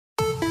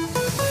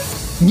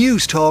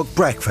News Talk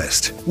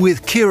Breakfast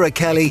with Ciara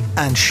Kelly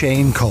and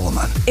Shane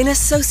Coleman. In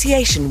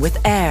association with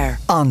AIR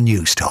On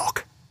News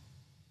Talk.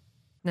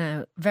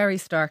 Now, very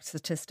stark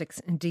statistics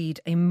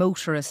indeed. A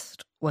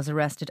motorist was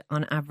arrested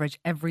on average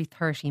every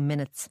 30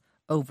 minutes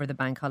over the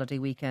bank holiday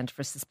weekend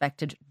for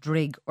suspected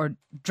drink or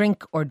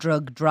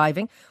drug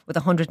driving, with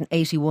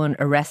 181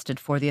 arrested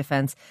for the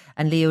offence.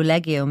 And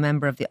Leighio,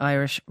 member of the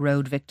Irish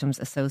Road Victims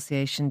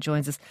Association,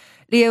 joins us.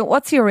 Leighio,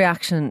 what's your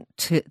reaction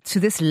to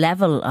this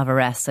level of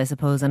arrests, I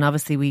suppose? And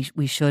obviously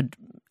we should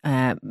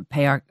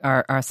pay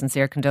our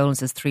sincere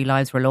condolences. 3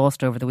 lives were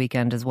lost over the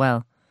weekend as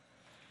well.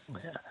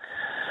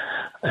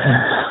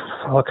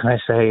 What can I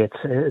say?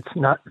 It's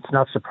not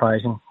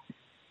surprising.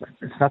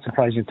 It's not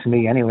surprising to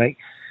me anyway,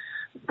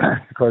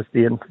 because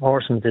the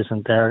enforcement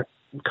isn't there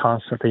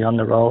constantly on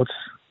the roads.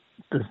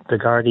 The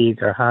Gardaí,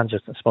 their hands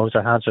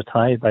are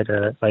tied by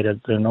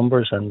the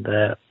numbers and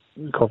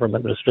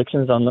government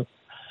restrictions on them.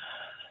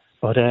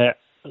 But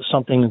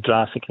something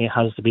drastically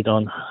has to be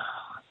done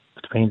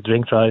between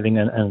drink driving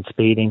and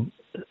speeding.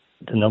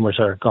 The numbers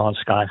are gone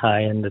sky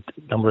high, and the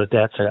number of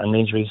deaths and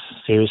injuries,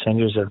 serious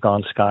injuries, have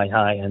gone sky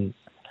high, and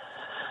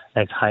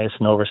like highest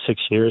in over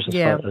 6 years.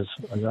 Yeah, it's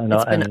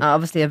been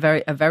obviously a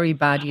very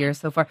bad year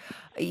so far.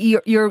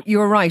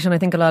 You're right, and I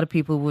think a lot of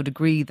people would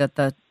agree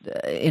that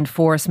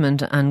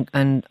enforcement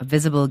and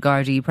visible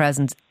Gardaí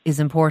presence is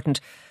important.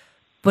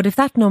 But if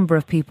that number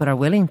of people are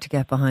willing to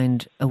get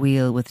behind a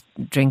wheel with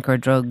drink or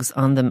drugs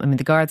on them, I mean,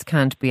 the guards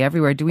can't be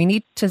everywhere. Do we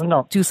need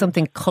to do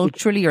something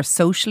culturally or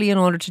socially in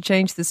order to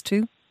change this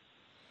too?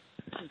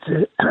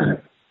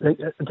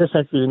 Just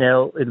like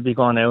now, it'll be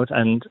gone out,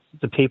 and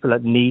the people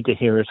that need to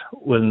hear it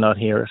will not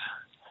hear it.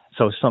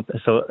 So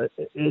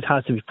it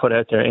has to be put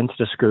out there into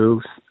the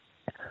schools.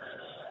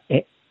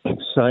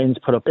 Signs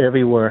put up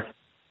everywhere.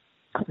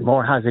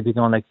 More has to be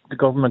done. Like, the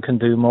government can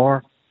do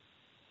more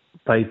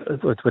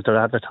with their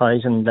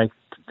advertising. Like,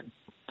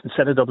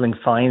 instead of doubling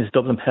fines,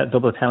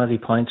 double penalty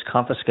points,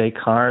 confiscate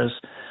cars.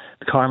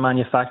 The car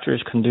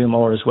manufacturers can do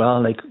more as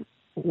well. Like,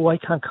 why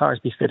can't cars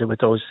be fitted with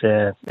those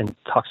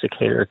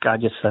intoxicator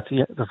gadgets that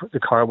the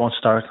car won't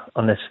start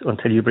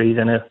until you breathe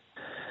in it?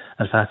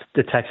 And if that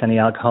detects any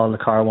alcohol, the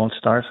car won't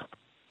start.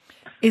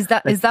 Is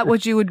that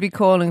what you would be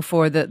calling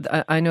for?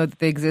 That I know that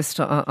they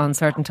exist on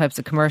certain types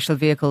of commercial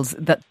vehicles,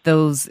 that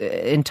those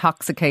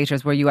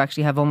intoxicators where you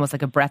actually have almost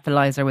like a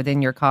breathalyzer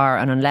within your car,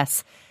 and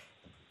unless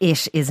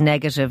it is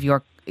negative,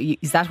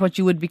 is that what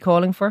you would be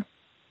calling for?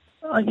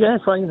 Yes,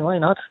 why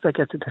not? Like,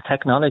 the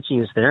technology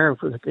is there.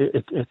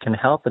 It can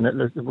help, and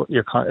if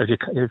you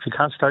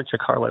can't start your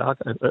car without,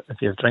 if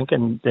you're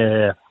drinking,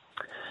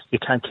 you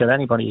can't kill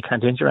anybody, you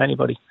can't injure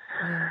anybody.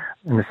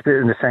 And the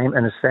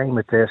same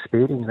with the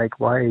speeding. Like,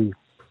 why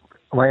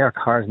are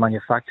cars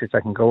manufactured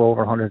that can go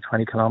over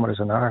 120 kilometres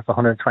an hour? If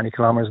 120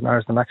 kilometres an hour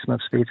is the maximum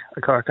speed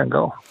a car can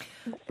go.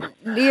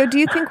 Leighio, do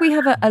you think we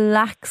have a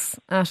lax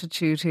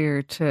attitude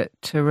here to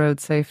road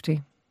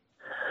safety?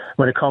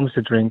 When it comes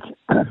to drink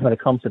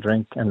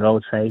and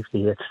road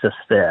safety, it's just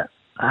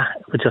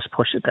we just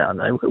push it down.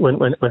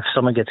 When if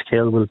someone gets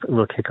killed,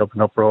 we'll kick up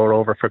an uproar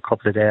over for a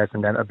couple of days,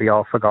 and then it'll be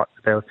all forgotten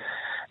about.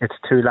 It's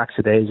too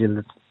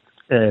lackadaisical.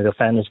 The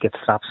offenders get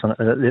a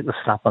little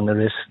slap on the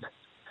wrist,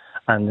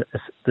 and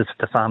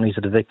the families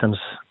of the victims,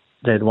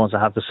 they're the ones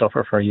that have to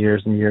suffer for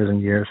years and years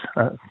and years,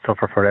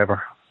 suffer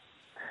forever.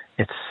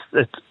 I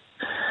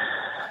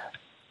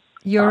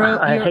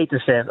hate to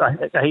say it.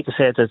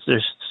 That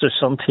there's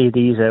some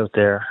TDs out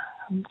there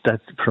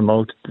that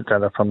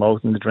are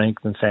promoting the drink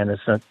and saying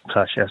it's not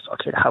trash. Yes,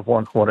 okay, have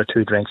one or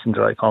 2 drinks and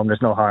drive home.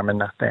 There's no harm in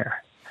that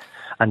there.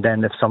 And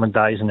then if someone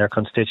dies in their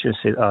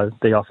constituency,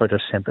 they offer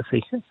their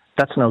sympathy.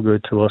 That's no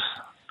good to us.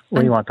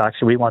 We want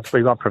action. We want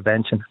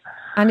prevention.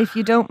 And if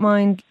you don't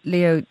mind,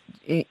 Leighio,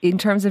 in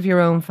terms of your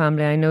own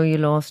family, I know you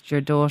lost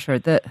your daughter.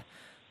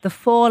 The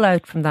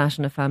fallout from that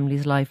in a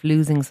family's life,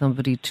 losing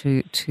somebody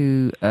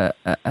to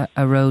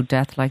a road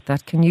death like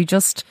that,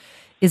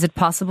 is it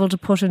possible to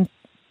put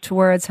into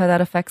words how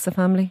that affects a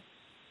family?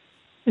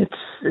 It's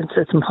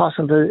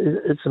impossible.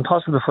 It's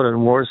impossible to put it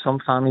in words. Some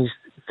families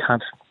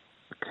can't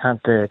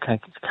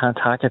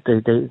hack it.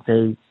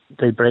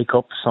 They break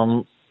up.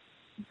 Some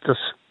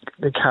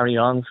they carry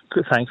on,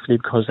 thankfully,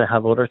 because they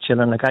have other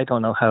children. Like, I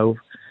don't know how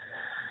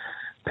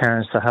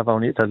parents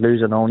that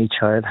lose an only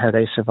child, how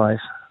they survive.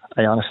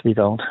 I honestly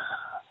don't.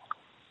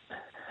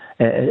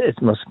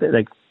 It must be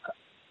like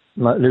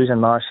losing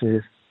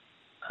Marcia.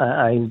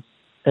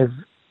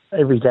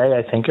 Every day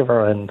I think of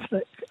her, and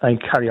I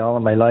carry on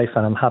with my life,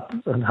 and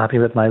I'm happy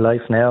with my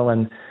life now,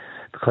 and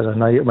because of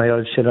my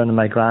other children and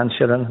my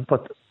grandchildren.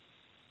 But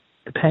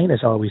the pain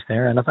is always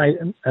there, and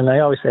I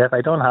always say, if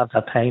I don't have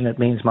that pain, it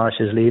means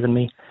Marcia's leaving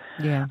me.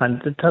 Yeah. And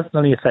it doesn't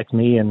only affect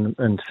me and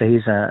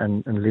Faiza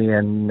and Leah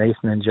and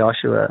Nathan and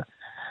Joshua.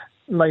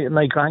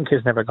 My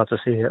grandkids never got to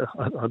see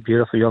a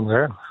beautiful young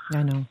girl.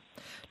 I know.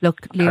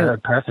 Look, Leighio,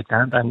 perfect,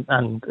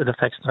 and it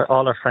affects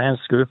all our friends,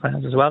 school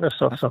friends as well.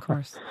 Of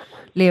course.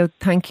 Leighio,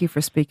 thank you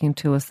for speaking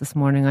to us this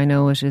morning. I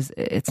know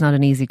it's not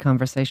an easy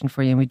conversation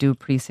for you, and we do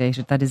appreciate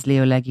it. That is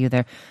Leighio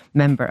there,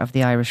 member of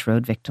the Irish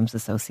Road Victims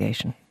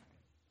Association.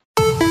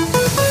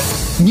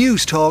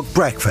 News Talk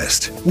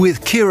Breakfast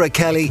with Ciara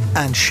Kelly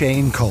and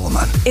Shane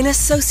Coleman In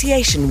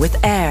association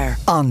with AIR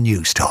on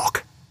News Talk.